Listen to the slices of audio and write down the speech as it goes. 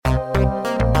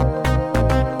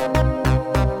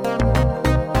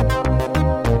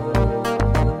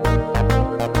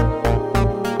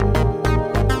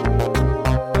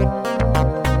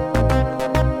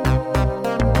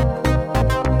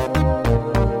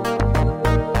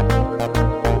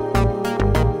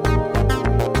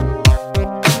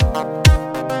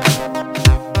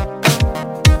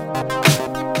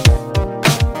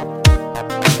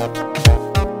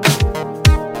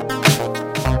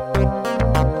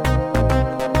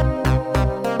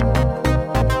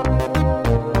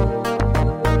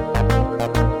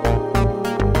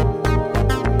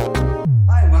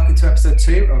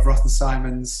and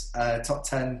Simon's top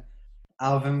 10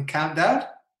 album countdown.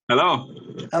 Hello.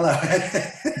 Hello.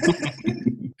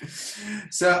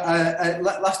 So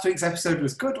last week's episode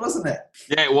was good, wasn't it?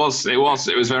 Yeah, it was. It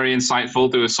was very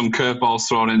insightful. There were some curveballs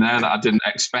thrown in there that I didn't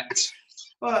expect.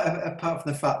 Well, apart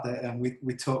from the fact that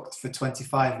we talked for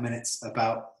 25 minutes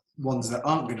about ones that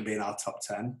aren't going to be in our top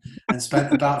 10 and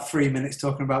spent about 3 minutes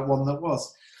talking about one that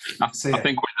was. I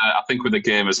think with a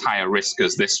game as high a risk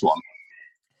as this one,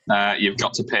 you've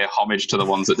got to pay homage to the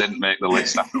ones that didn't make the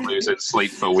list after losing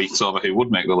sleep for weeks over who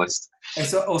would make the list.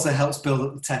 It also helps build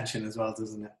up the tension as well,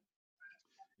 doesn't it?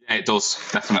 Yeah, it does,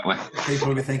 definitely. People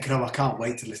will be thinking, I can't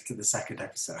wait to listen to the second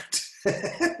episode.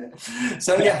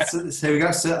 So here we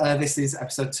go. So this is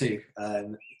episode 2.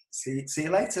 See you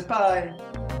later. Bye.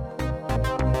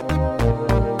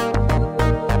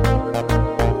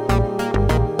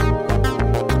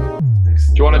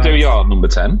 Do you want to do your number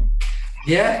 10?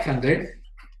 Yeah, I can do.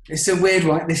 It's a weird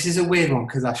one. This is a weird one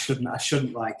because I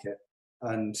shouldn't like it.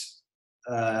 And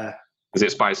is it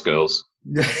Spice Girls?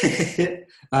 It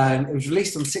was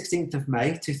released on 16th of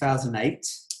May 2008.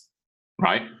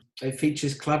 Right. It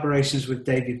features collaborations with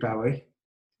David Bowie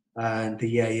and the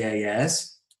Yeah Yeah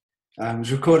Yeahs. It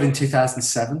was recorded in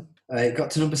 2007. It got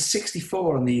to number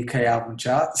 64 on the UK album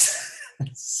charts.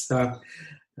 So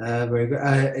very good.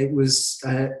 It was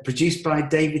produced by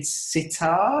David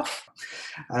Sitar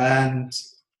and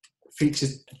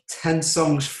features 10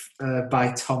 songs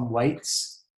by Tom Waits.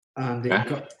 And it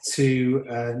got to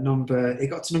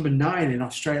number 9 in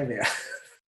Australia.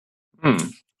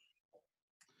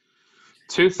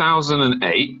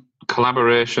 2008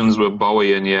 collaborations with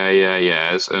Bowie and Yeah Yeah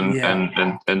Yeahs,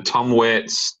 and Tom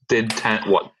Waits did 10.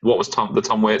 What was the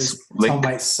Tom Waits link? Tom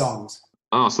Waits songs.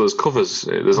 Oh, so there's covers.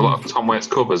 There's a lot of Tom Waits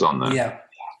covers on there. Yeah.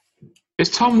 Is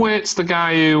Tom Waits the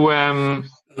guy who?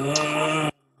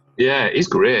 Yeah, he's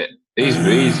great. He's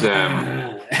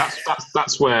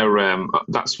that's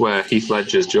where Heath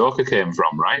Ledger's Joker came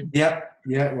from, right? Yeah,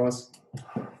 it was.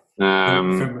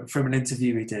 From an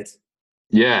interview he did.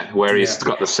 Yeah, where he's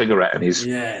got the cigarette and he's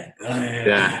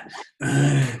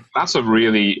That's a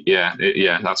really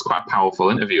that's quite a powerful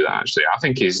interview. That actually, I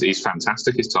think he's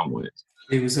fantastic. Is Tom Waits?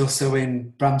 He was also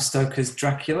in Bram Stoker's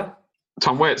Dracula.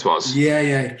 Tom Waits was.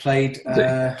 Yeah, he played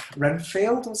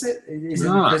Renfield. Was it? He's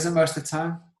in prison most of the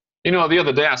time. You know, the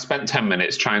other day I spent 10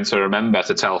 minutes trying to remember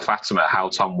to tell Fatima how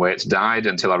Tom Waits died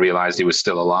until I realised he was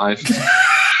still alive.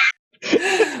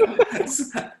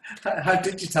 How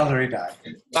did you tell her he died?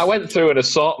 I went through an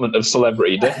assortment of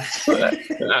celebrity deaths.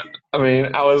 I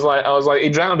mean, I was like, he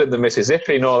drowned in the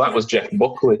Mississippi. No, that was Jeff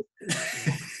Buckley.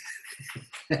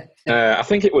 I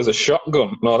think it was a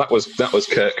shotgun. No, that was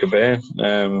Kurt Cobain.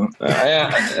 And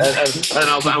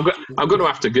I'm going to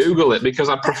have to Google it because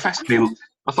I thought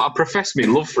I professed my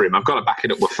love for him. I've got to back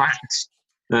it up with facts.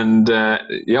 And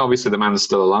obviously the man's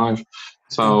still alive.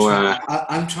 So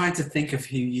I'm trying to think of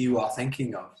who you are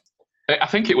thinking of. I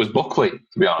think it was Buckley,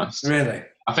 to be honest. Really?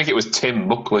 I think it was Tim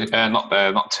Buckley.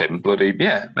 Not Tim. Bloody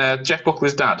Jeff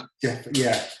Buckley's dad. Jeff,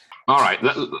 yeah. All right.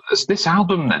 This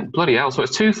album then. Bloody hell. So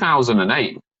it's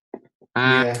 2008.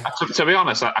 To be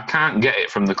honest, I can't get it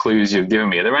from the clues you've given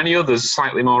me. Are there any others,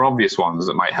 slightly more obvious ones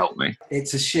that might help me?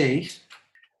 It's a she,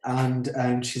 and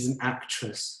she's an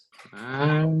actress.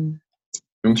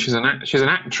 She's an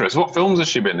actress. What films has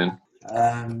she been in?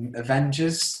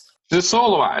 Avengers. She's a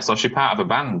solo artist, or is she part of a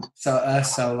band? So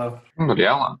solo. Bloody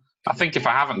hell. I think if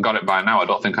I haven't got it by now, I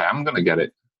don't think I am going to get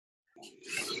it.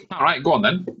 All right, go on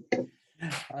then.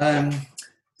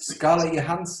 Scarlett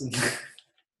Johansson.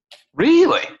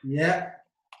 Really? Yeah.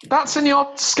 That's in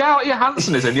your... Scarlett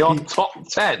Johansson is in your top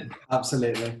 10?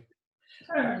 Absolutely.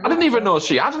 I didn't even know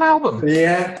she had an album.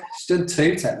 Yeah, she did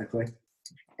 2 technically.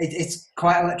 It's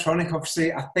quite electronic,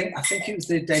 obviously. I think it was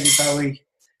the David Bowie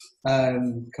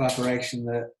collaboration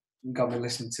that got me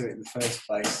listening to it in the first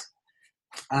place.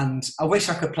 And I wish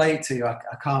I could play it to you. I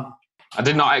can't. I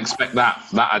did not expect that.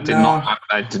 I did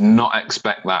not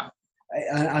expect that.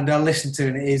 And I listened to it,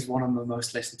 and it is one of my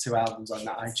most listened to albums on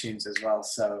iTunes as well.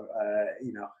 So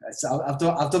I've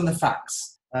done the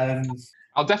facts.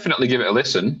 I'll definitely give it a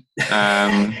listen.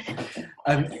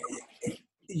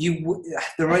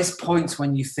 There is points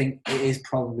when you think it is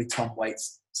probably Tom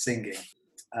Waits singing,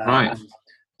 right?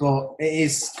 But it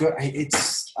is good. It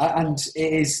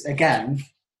is again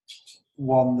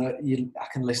one that I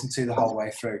can listen to the whole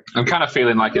way through. I'm kind of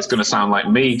feeling like it's going to sound like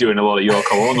me doing a lot of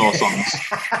Yoko Ono songs.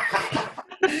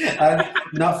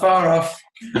 Not far off.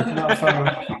 Not far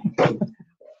off.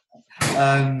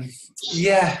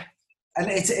 Yeah, and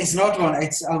it's an odd one.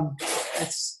 It's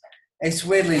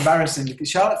weirdly embarrassing because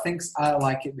Charlotte thinks I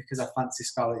like it because I fancy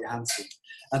Scarlett Johansson,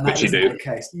 and that isn't the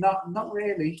case. Not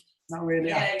really. Not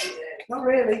really. Not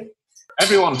really.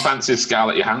 Everyone fancies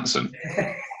Scarlett Johansson.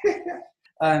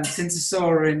 Since I saw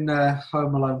her in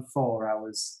Home Alone 4, I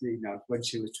was, when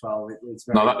she was 12, it was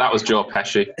very... No, that was Joe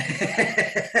Pesci.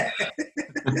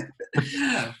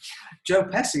 Joe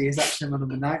Pesci is actually my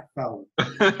number 9 film.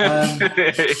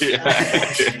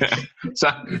 Yeah. So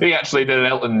he actually did an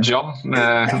Elton John.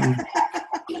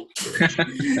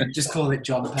 Just call it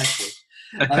John Pesci.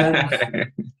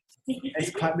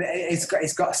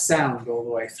 It's got a sound all the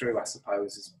way through, I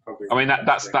suppose. Is probably. I mean,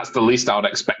 that's the least I would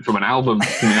expect from an album,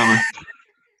 to be honest.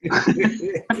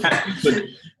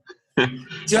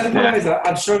 The only problem is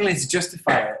I'm struggling to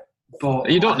justify it, but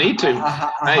you don't need to.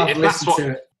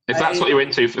 If that's what you're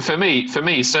into, for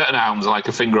me, certain albums are like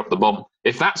a finger up the bum.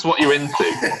 If that's what you're into,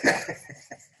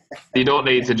 you don't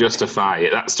need to justify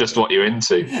it. That's just what you're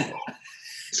into.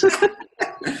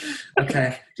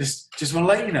 Okay, just want to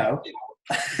let you know.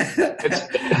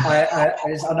 I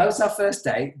know it's our first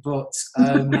date, but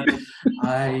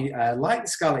I like the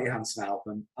Scarlett Johansson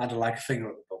album and I like a finger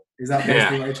up the bum. Is that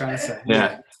basically what you're trying to say?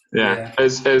 Yeah.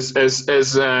 As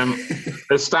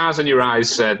Stars in Your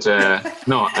Eyes said,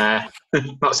 not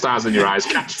Stars in Your Eyes,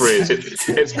 catchphrase.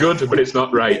 It's good, but it's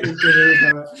not right.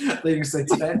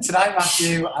 Tonight,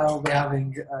 Matthew, I will be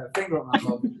having a finger up my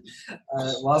bum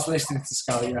whilst listening to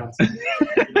Scarlett Johansson.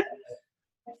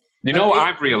 You know what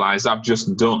I've realised I've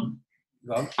just done?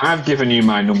 I've given you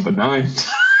my number 9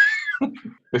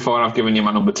 before I've given you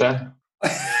my number 10.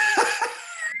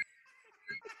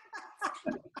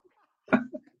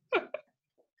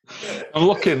 I'm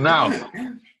looking now.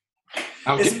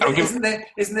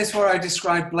 Isn't this where I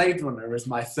described Blade Runner as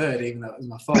my 3rd, even though it was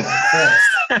my 1st?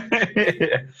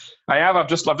 I have. I've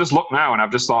just looked now, and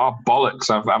I've just thought, oh, bollocks!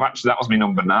 I've actually, that was my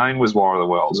number 9 was War of the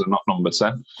Worlds, and not number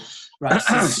 10. Right,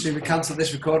 so should we cancel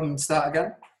this recording and start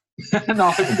again? No,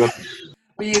 I think we're good.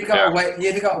 But you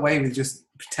got away with just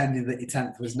pretending that your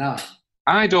 10th was 9.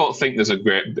 I don't think there's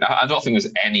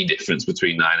any difference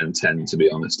between 9 and 10, to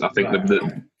be honest. I think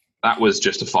that was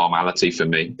just a formality for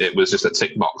me. It was just a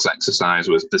tick box exercise,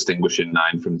 was distinguishing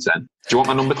 9 from 10. Do you want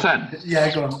my number 10?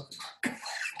 Yeah, go on.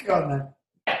 Go on then.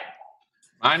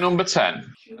 My number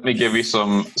 10, let me give you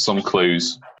some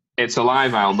clues. It's a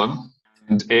live album,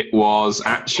 and it was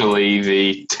actually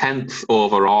the 10th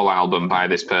overall album by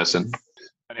this person.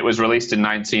 And it was released in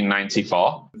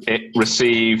 1994. It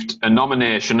received a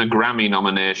Grammy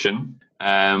nomination,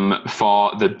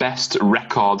 for the best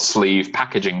record sleeve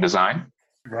packaging design.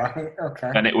 Right.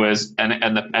 Okay. And it was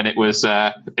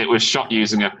shot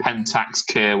using a Pentax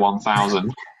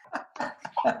K1000.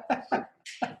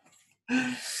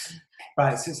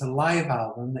 Right, so it's a live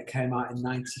album that came out in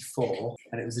 '94,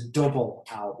 and it was a double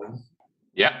album.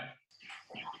 Yeah.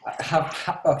 Have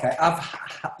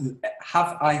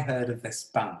I heard of this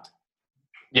band?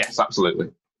 Yes, absolutely.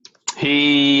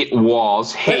 Wait. Oh,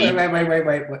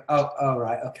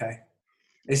 right, okay.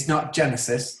 It's not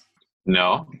Genesis.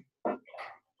 No.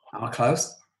 Am I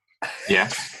close? Yeah.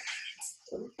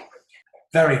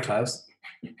 Very close.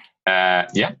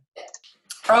 Yeah.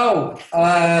 Oh,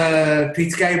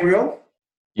 Peter Gabriel.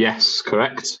 Yes,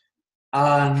 correct.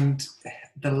 And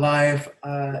the live,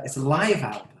 it's a live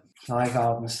album. Live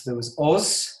album. So there was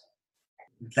Us,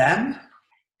 Them.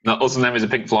 No, Us and Them is a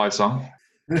Pink Floyd song.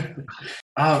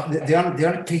 The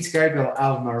only Peter Gabriel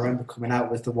album I remember coming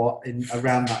out was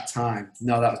around that time.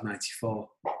 No, that was '94.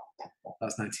 That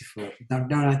was '94. No,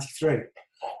 '93.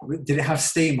 Did it have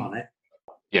Steam on it?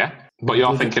 Yeah, but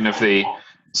you're thinking of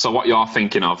so what you're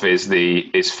thinking of is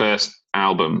his first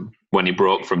album when he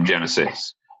broke from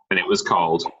Genesis, and it was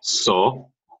called So.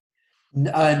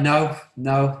 No.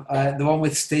 The one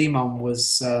with Steam on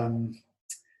was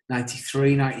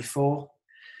 '93, '94,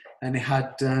 and it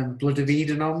had Blood of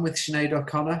Eden on with Sinead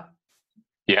O'Connor.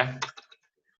 Yeah.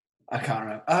 I can't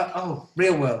remember.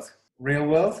 Real World. Real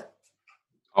World?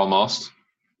 Almost.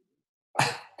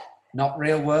 Not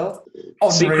Real World.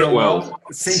 Secret World.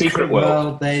 Secret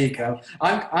World. There you go.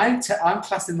 I'm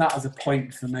classing that as a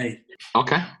point for me.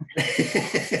 Okay.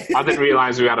 I didn't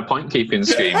realise we had a point keeping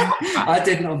scheme. I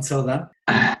didn't until then.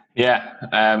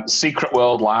 Yeah. Secret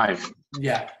World Live.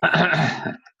 Yeah.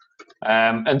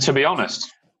 And to be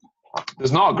honest,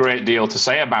 there's not a great deal to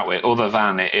say about it other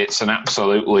than it's an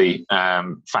absolutely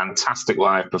fantastic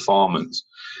live performance.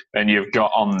 And you've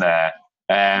got on there.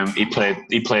 He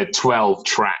played 12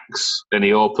 tracks, and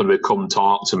he opened with "Come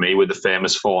Talk to Me" with the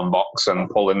famous phone box and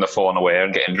pulling the phone away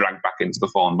and getting dragged back into the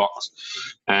phone box.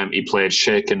 He played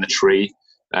 "Shaking the Tree."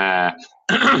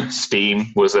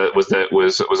 "Steam" was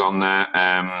on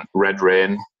there. "Red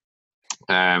Rain."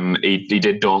 He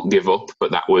did "Don't Give Up,"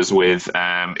 but that was with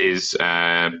his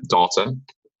daughter.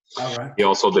 All right. He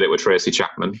also did it with Tracy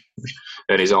Chapman,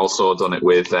 and he's also done it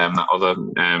with that other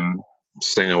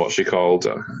singer. What's she called?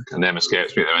 Her name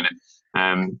escapes me at the minute.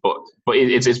 But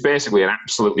it's basically an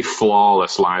absolutely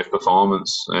flawless live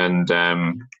performance, and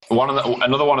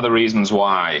another one of the reasons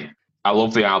why I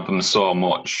love the album so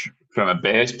much from a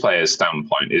bass player's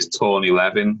standpoint is Tony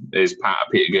Levin is part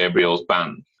of Peter Gabriel's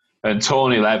band, and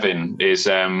Tony Levin is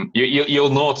you'll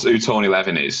know who Tony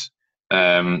Levin is.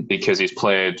 Because he's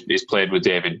played with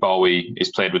David Bowie,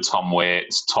 he's played with Tom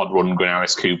Waits, Todd Rundgren,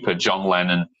 Alice Cooper, John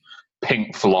Lennon,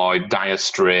 Pink Floyd, Dire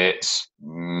Straits.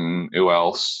 Who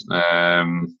else?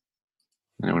 Anyone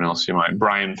else you might?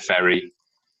 Brian Ferry,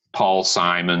 Paul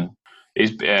Simon.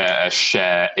 He's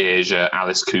Cher, Asia,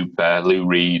 Alice Cooper, Lou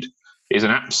Reed. He's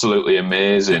an absolutely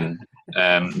amazing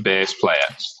bass player.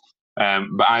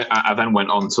 But I then went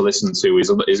on to listen to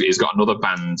he's got another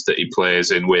band that he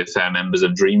plays in with members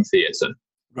of Dream Theater.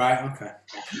 Right, okay.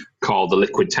 Called the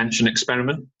Liquid Tension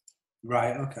Experiment.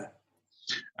 Right, okay.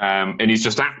 And he's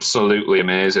just absolutely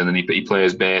amazing, and he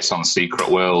plays bass on Secret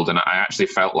World, and I actually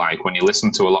felt like when you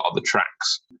listen to a lot of the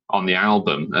tracks on the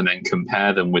album and then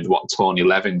compare them with what Tony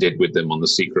Levin did with them on the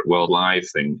Secret World Live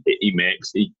thing,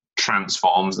 he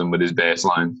transforms them with his bass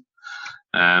line.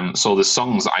 So there's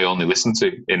songs that I only listen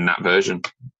to in that version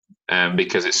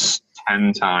because it's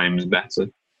 10 times better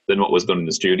than what was done in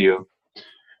the studio.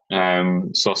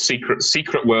 So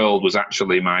Secret World was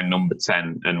actually my number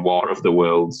 10, and War of the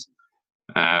Worlds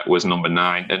was number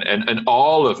 9. And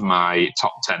all of my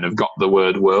top 10 have got the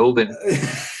word world in.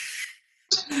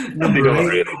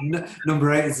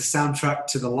 Number 8 is the soundtrack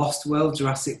to The Lost World,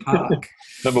 Jurassic Park.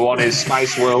 Number 1 is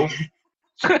Spice World.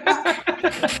 So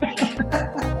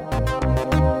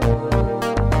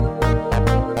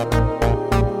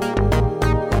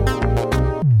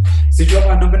do you want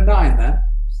my number 9 then?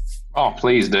 Oh,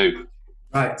 please do.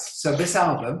 Right, so this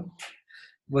album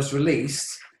was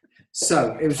released.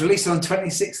 So it was released on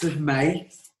 26th of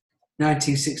May,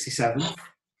 1967.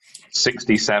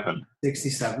 67.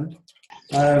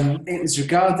 It was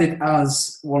regarded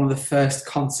as one of the first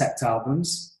concept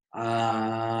albums,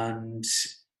 and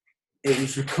it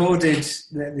was recorded.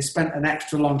 They spent an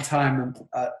extra long time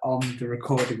on the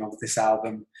recording of this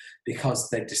album because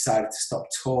they decided to stop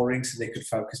touring so they could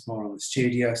focus more on the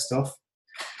studio stuff.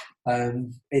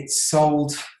 It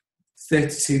sold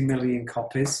 32 million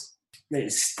copies.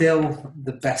 It's still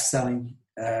the best-selling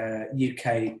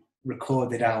UK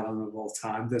recorded album of all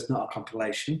time. There's not a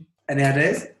compilation. Any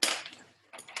ideas?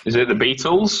 Is it the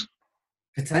Beatles?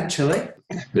 Potentially.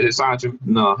 Is it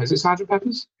Sgt.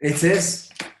 Pepper's? It is.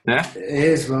 Yeah? It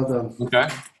is, well done. Okay.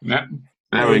 Yeah.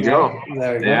 There we go.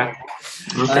 There we go. Yeah.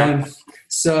 Okay.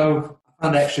 So I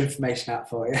found extra information out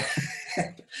for you.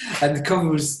 And the cover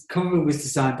was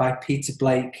designed by Peter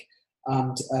Blake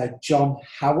and John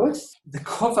Howarth. The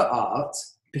cover art,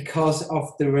 because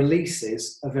of the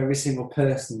releases of every single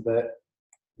person that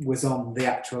was on the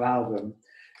actual album,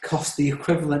 cost the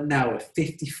equivalent now of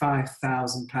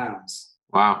 £55,000.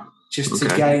 Wow. Just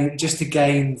to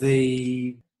gain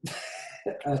the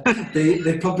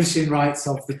the publishing rights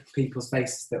of the people's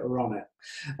faces that were on it.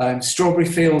 Strawberry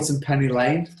Fields and Penny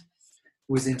Lane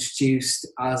was introduced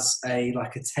as a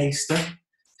taster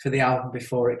for the album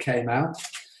before it came out,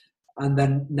 and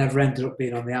then never ended up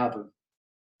being on the album.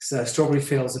 So Strawberry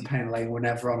Fields and Penny Lane were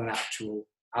never on an actual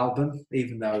album,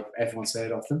 even though everyone's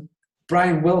heard of them.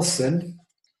 Brian Wilson,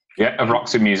 of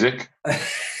Roxy Music,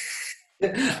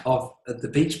 of the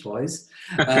Beach Boys,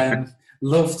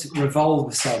 loved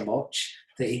Revolver so much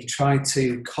that he tried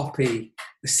to copy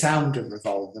the sound of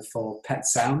Revolver for Pet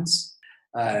Sounds,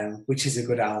 which is a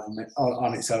good album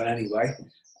on its own anyway.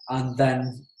 And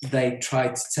then they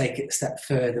tried to take it a step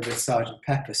further with Sgt.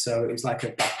 Pepper, so it was like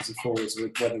a backwards and forwards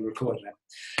when they were recording it.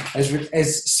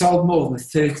 It's sold more than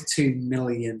 32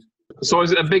 million. So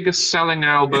is it the biggest selling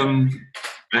album?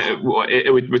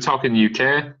 We're talking UK?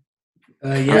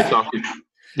 Yeah.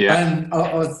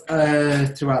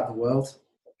 Throughout the world.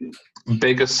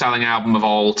 Biggest selling album of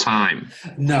all time?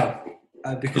 No,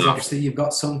 because obviously you've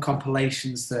got some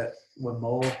compilations that were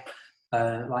more,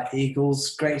 like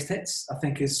Eagles' Greatest Hits, I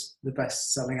think is the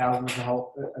best-selling album of the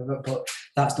whole of it, but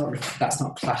that's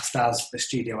not classed as a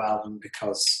studio album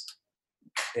because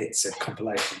it's a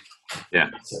compilation. Yeah.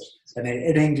 So, and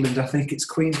in England, I think it's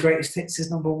Queen's Greatest Hits is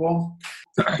number 1.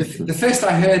 The first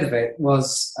I heard of it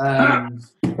was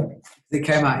it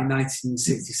came out in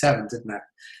 1967, didn't it?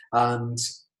 And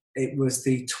it was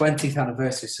the 20th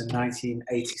anniversary, so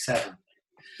 1987.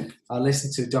 I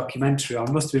listened to a documentary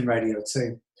on, must have been Radio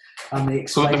 2. And they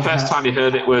so the first time you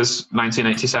heard it was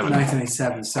 1987?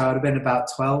 1987, so I'd have been about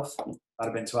 12. I'd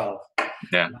have been 12.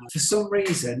 Yeah. For some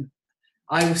reason,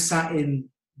 I was sat in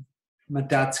my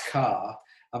dad's car,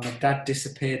 and my dad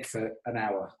disappeared for an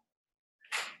hour.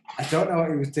 I don't know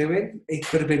what he was doing. It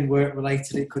could have been work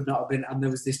related. It could not have been. And there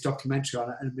was this documentary on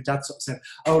it, and my dad sort of said,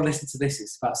 "Oh, listen to this.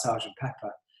 It's about Sergeant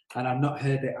Pepper." And I've not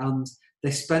heard it. And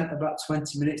they spent about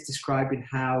 20 minutes describing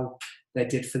how they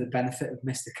did for the benefit of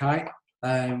Mr. Kite,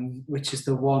 which is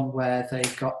the one where they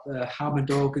got the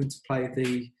Hammond organ to play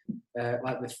the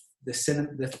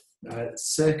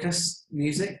circus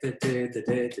music, and they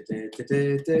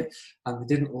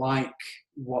didn't like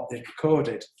what they'd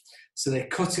recorded. So they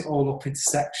cut it all up into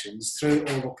sections, threw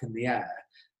it all up in the air,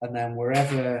 and then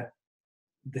wherever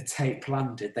the tape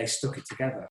landed, they stuck it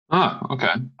together. Oh,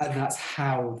 okay. And that's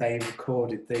how they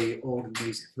recorded the organ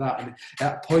music for that. And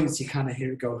at points you kind of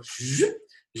hear it go,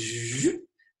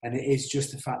 and it is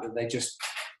just the fact that they just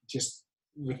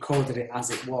recorded it as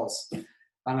it was.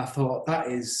 And I thought, that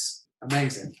is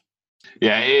amazing.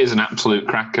 Yeah, it is an absolute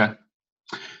cracker.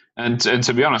 And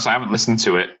to be honest, I haven't listened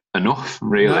to it enough,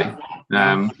 really.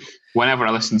 No. Whenever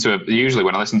I listen to usually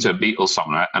when I listen to a Beatles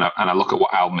song and I look at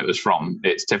what album it was from,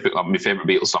 it's typically my favourite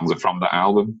Beatles songs are from that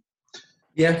album.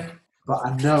 Yeah, but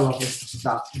I know I've listened to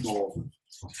that more.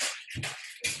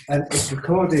 And it's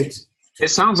recorded. It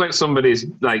sounds like somebody's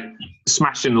like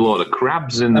smashing a load of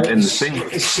crabs in the thing.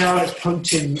 It's Charlotte's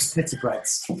punching pita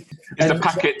breads. Is the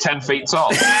packet 10 feet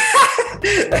tall?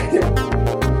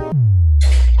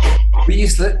 We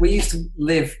used to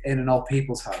live in an old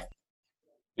people's home.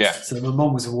 Yeah. So my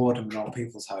mum was a warden in an old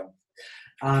people's home.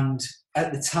 And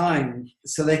at the time,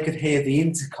 so they could hear the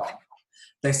intercom,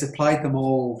 they supplied them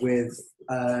all with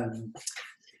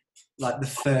like the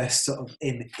first sort of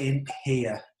in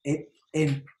ear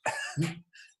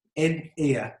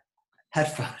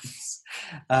headphones.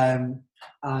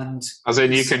 And as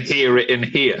in you can hear it in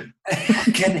here.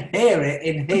 Can hear it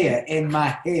in here, in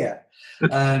my ear.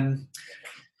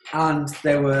 And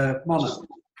they were mono.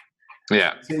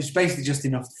 Yeah. So it was basically just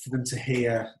enough for them to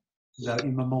hear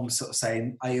my mum sort of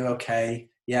saying, "Are you okay?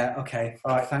 Yeah, okay.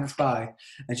 All right, thanks, bye."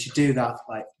 And she'd do that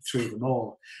like through them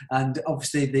all. And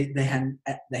obviously they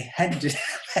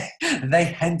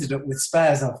ended up with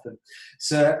spares of them.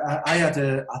 So I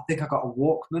think I got a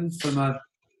Walkman for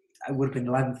it would have been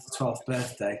 11th or 12th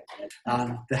birthday,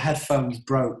 and the headphones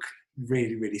broke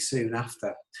really, really soon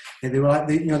after. They were like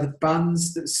the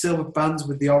bands, the silver bands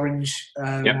with the orange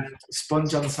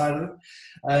sponge on the side of them.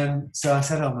 So I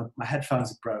said, "Oh, my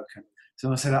headphones are broken."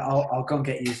 So I said, I'll go and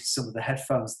get you some of the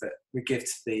headphones that we give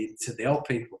to the old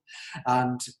people.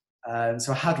 And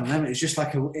so I had one of them. It was just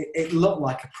like it looked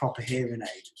like a proper hearing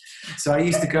aid. So I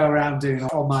used to go around doing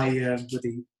all my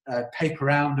bloody paper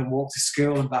round and walk to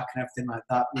school and back and everything like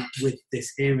that with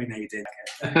this hearing aid in.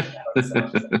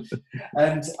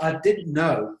 And I didn't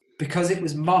know, because it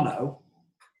was mono,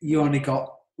 you only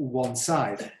got one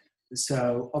side.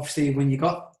 So obviously when you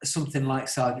got something like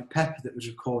Sergeant Pepper that was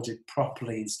recorded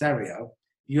properly in stereo,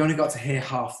 you only got to hear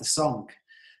half the song.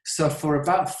 So for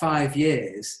about 5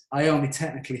 years, I only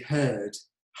technically heard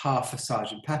half of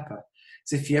Sergeant Pepper.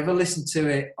 So if you ever listen to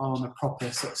it on a proper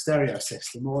sort of stereo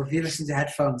system, or if you listen to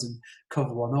headphones and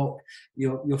cover one up,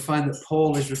 you'll find that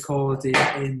Paul is recorded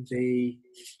in the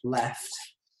left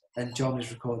and John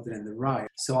is recorded in the right.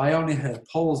 So I only heard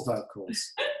Paul's vocals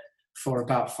for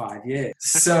about 5 years.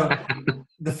 So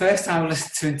the first time I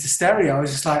listened to it into stereo, I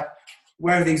was just like,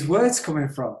 where are these words coming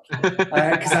from?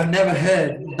 Because I've never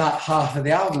heard that half of the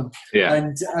album. Yeah.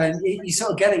 And you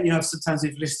sort of get it, sometimes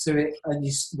if you listen to it and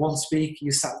you're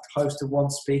sat close to one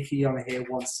speaker, you only hear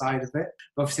one side of it.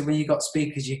 But obviously when you've got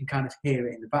speakers, you can kind of hear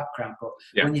it in the background. But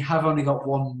when you have only got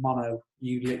one mono,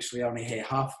 you literally only hear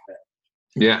half of it.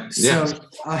 Yeah. So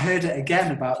I heard it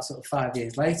again about sort of 5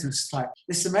 years later. It's just like,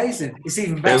 this is amazing. It's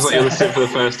even better. It was like you listened for the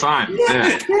first time.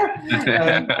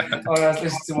 Or I was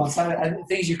listening to one side. And the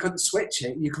thing is, you couldn't switch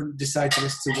it. You couldn't decide to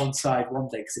listen to one side one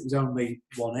day because it was only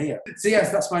one ear. So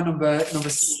yes, that's my number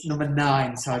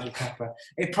 9, Sergeant Pepper.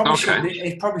 It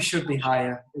probably should be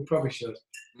higher. It probably should.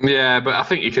 Yeah, but I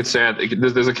think you could say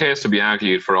there's a case to be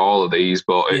argued for all of these,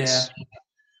 but it's... Yeah.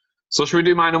 So should we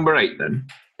do my number 8 then?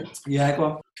 Yeah, go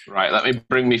on. Right, let me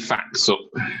bring me facts up.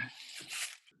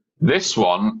 This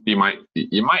one you might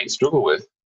struggle with.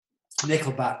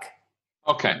 Nickelback.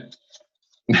 Okay.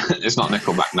 It's not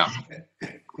Nickelback now.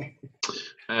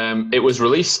 It was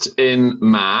released in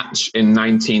March in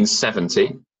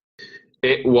 1970.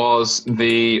 It was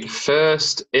the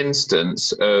first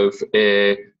instance of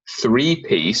a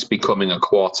 3-piece becoming a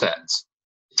quartet.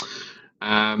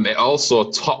 It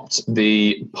also topped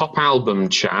the pop album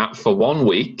chart for 1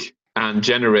 week and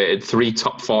generated 3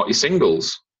 top 40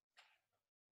 singles.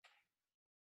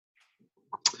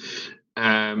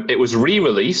 It was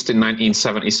re-released in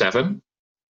 1977.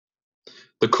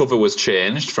 the cover was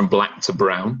changed from black to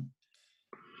brown.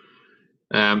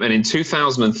 And in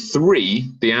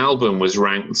 2003, the album was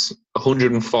ranked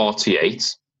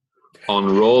 148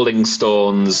 on Rolling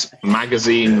Stone's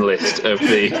magazine list of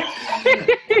the.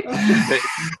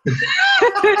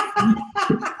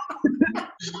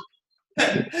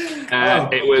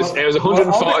 It was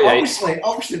 148. Well,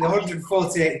 obviously, the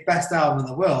 148th best album in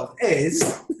the world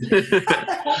is.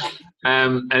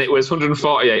 And it was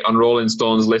 148 on Rolling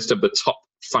Stone's list of the top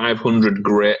 500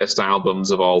 greatest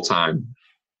albums of all time.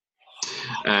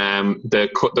 The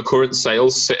current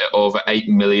sales sit at over 8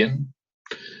 million,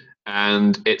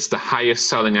 and it's the highest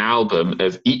selling album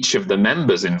of each of the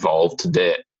members involved to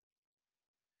date.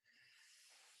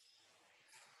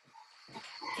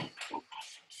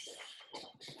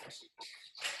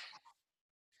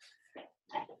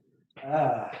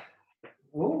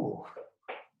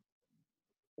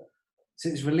 So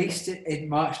it was released in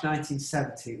March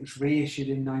 1970. It was reissued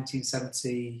in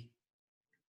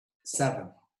 1977.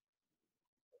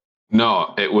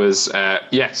 No, it was. Yeah.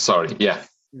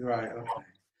 Right. Okay.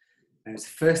 And it's the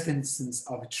first instance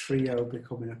of a trio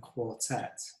becoming a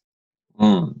quartet.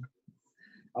 Mm.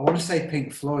 I want to say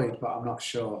Pink Floyd, but I'm not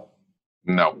sure.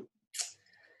 No.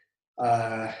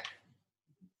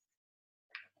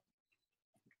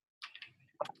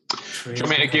 Do you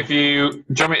want me to give you?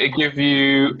 I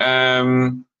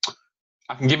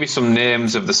can give you some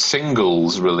names of the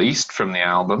singles released from the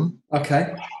album.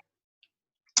 Okay.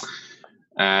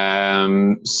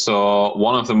 So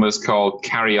one of them was called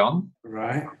 "Carry On."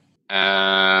 Right.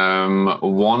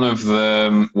 One of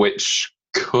them, which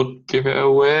could give it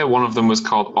away, one of them was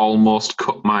called "Almost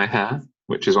Cut My Hair,"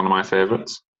 which is one of my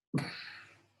favourites.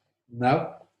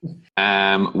 No.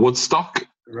 Woodstock.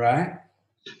 Right.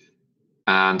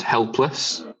 And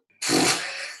 "Helpless."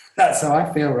 That's how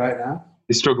I feel right now.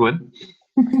 You're struggling.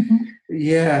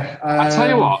 Yeah. I tell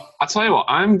you what.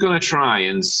 I'm going to try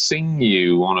and sing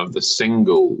you one of the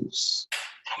singles,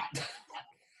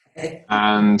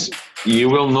 and you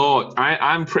will know.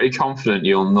 I'm pretty confident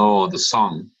you'll know the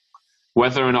song,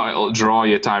 whether or not it'll draw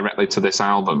you directly to this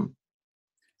album.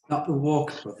 Not the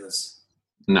Walker Brothers.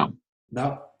 No.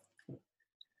 No.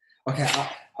 Okay.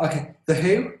 Okay. The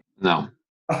Who. No.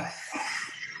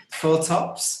 Four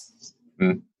Tops.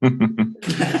 No.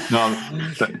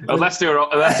 Unless they were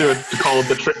called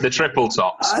the Triple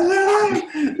Tops. I know.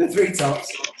 The Three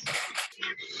Tops.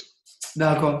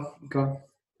 No, go on.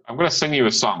 I'm going to sing you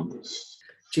a song.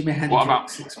 Jimi Hendrix. What about?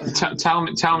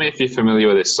 Tell me if you're familiar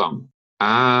with this song.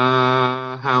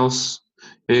 Our house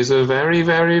is a very,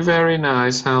 very, very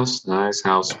nice house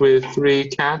with 3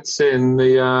 cats in the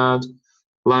yard.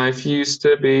 Life used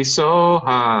to be so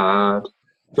hard,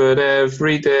 but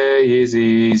every day is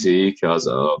easy 'cause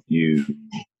of you.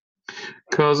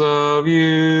 'Cause of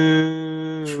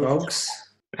you. Trogs.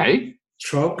 Hey?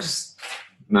 Trogs.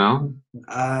 No.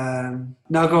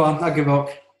 No, go on. I'll give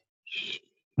up.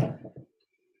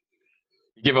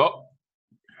 You give up?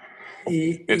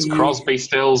 It's Crosby,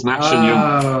 Stills, Nash and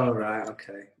Young. Oh, right.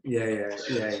 Okay. Yeah.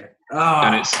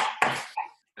 Oh.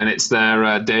 And it's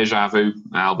their Deja Vu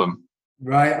album.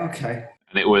 Right. Okay.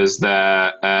 And it was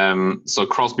their so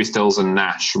Crosby, Stills and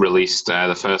Nash released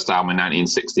the first album in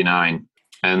 1969,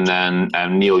 and then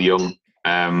Neil Young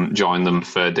joined them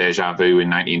for Deja Vu in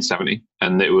 1970,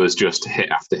 and it was just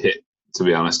hit after hit, to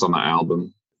be honest, on that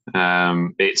album.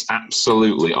 It's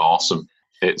absolutely awesome.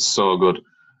 It's so good,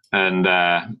 and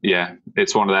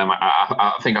it's one of them.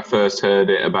 I think I first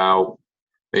heard it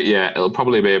it'll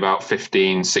probably be about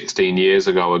 15, 16 years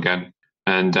ago again.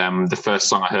 And the first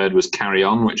song I heard was "Carry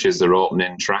On," which is their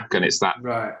opening track, and it's that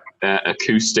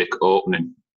acoustic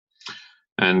opening,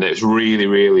 and it's really,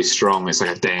 really strong. It's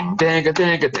like a ding, ding, a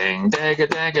ding, a ding, ding, a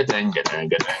ding, a ding, a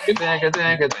ding, a ding, a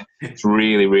ding, a ding. It's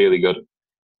really, really good.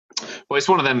 But it's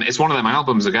one of them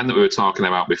albums again that we were talking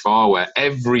about before, where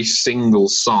every single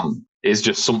song is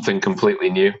just something completely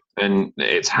new, and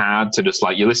it's hard to just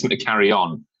you listen to "Carry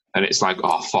On." And it's like,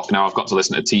 oh, fuck, now I've got to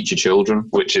listen to "Teach Your Children,"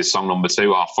 which is song number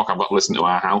 2. Oh, fuck, I've got to listen to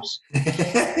 "Our House."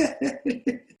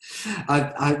 The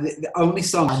only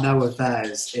song I know of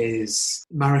theirs is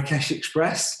 "Marrakesh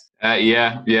Express."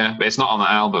 Yeah. But it's not on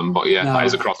the album, but yeah, no. That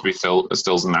is a Crosby,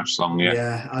 Stills and Nash song, yeah.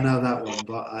 Yeah, I know that one,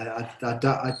 but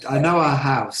I know "Our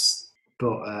House,"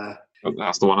 but...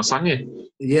 that's the one I sang you.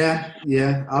 Yeah.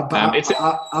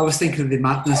 I was thinking of the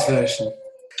Madness version.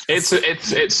 It's a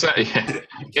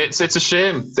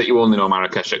shame that you only know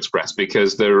 "Marrakesh Express,"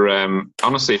 because they're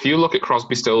honestly, if you look at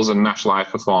Crosby, Stills and Nash live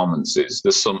performances,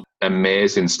 there's some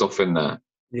amazing stuff in there.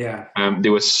 Yeah. They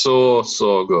were so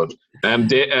good.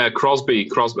 David Crosby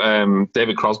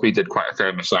did quite a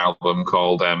famous album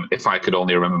called "If I Could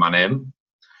Only Remember My Name,"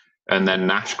 and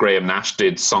then Graham Nash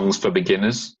did Songs for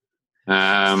Beginners.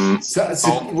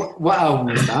 What album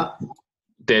was that?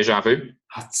 Deja Vu.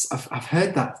 I've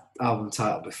heard that album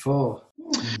title before.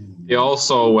 He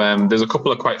also, there's a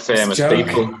couple of quite famous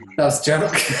people. That's a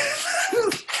joke.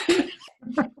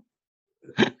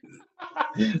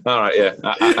 All right, yeah.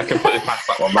 I completely passed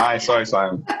that one by. Sorry,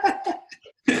 Simon.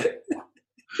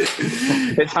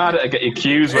 It's harder to get your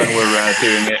cues when we're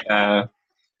doing it.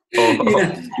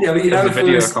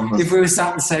 If we were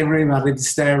sat in the same room, I'd be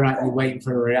staring at you waiting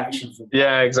for a reaction from you.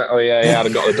 Yeah, exactly. Yeah, I'd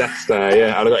have got the death stare.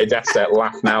 Yeah, I'd have got your death stare.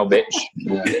 Laugh now, bitch.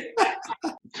 Yeah.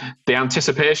 The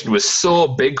anticipation was so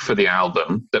big for the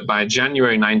album that by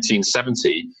January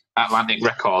 1970, Atlantic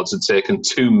Records had taken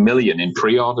 2 million in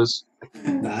pre-orders.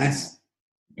 Nice.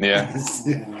 Yeah.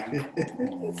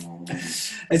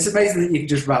 It's amazing that you can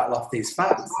just rattle off these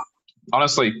facts.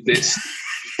 Honestly, it's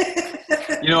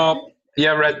you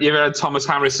ever read Thomas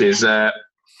Harris's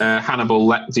Hannibal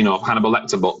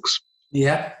Lecter books?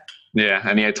 Yeah. Yeah,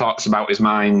 and he talks about his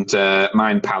mind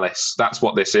palace. That's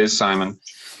what this is, Simon.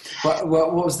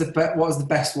 What was the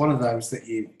best one of those that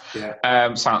you?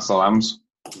 Yeah. Silence of the Lambs.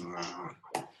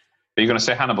 Are you going to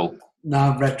say Hannibal?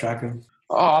 No, Red Dragon.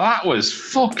 Oh, that was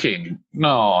fucking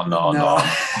no. No.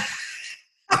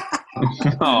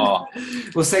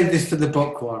 We'll save this for the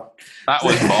book one. That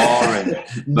was boring.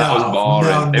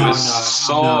 It was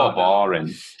so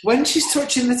boring. When she's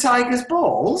touching the tiger's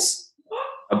balls.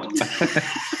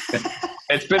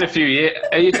 It's been a few years.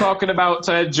 Are you talking about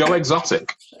Joe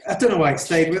Exotic? I don't know why it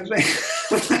stayed with me.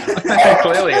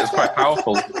 Clearly, it's quite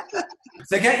powerful.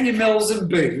 So get your Mills and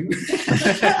Boone.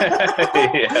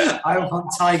 Yeah. I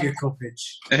want Tiger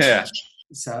Cuppage. Yeah.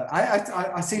 So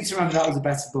I seem to remember that was a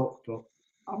better book, but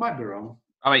I might be wrong.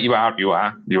 I mean, you are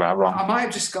wrong. I might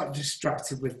have just got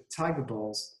distracted with tiger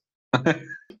balls.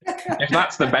 If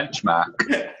that's the benchmark,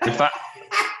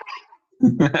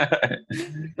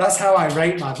 That's how I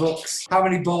rate my books. How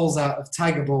many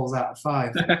tiger balls out of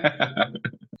 5?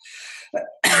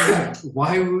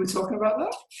 Why were we talking about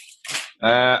that?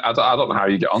 I don't know how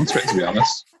you get onto it, to be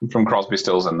honest. From Crosby,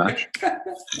 Stills and Nash.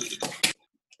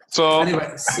 So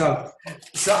anyway, so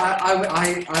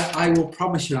I will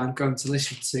promise you I'm going to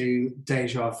listen to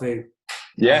Deja Vu.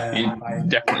 Yeah, you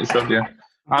definitely should. Yeah,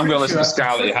 I'm going to listen to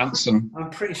Scarlett Johansson. I'm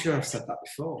pretty sure I've said that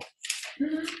before.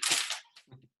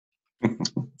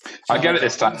 I get it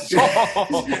this time. So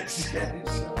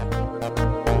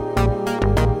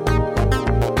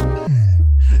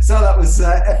that was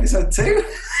episode 2.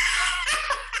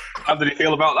 How did you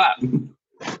feel about that?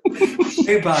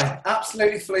 Flew by.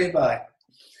 Absolutely flew by.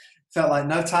 Felt like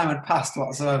no time had passed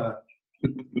whatsoever.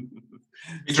 Your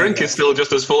drink is still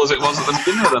just as full as it was at the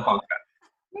beginning of the podcast.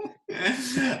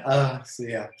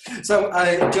 So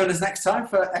join us next time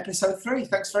for episode 3.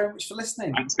 Thanks very much for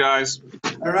listening. Thanks, guys.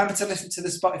 And remember to listen to the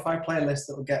Spotify playlist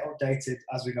that will get updated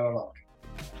as we go along.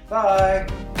 Bye.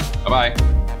 Bye-bye.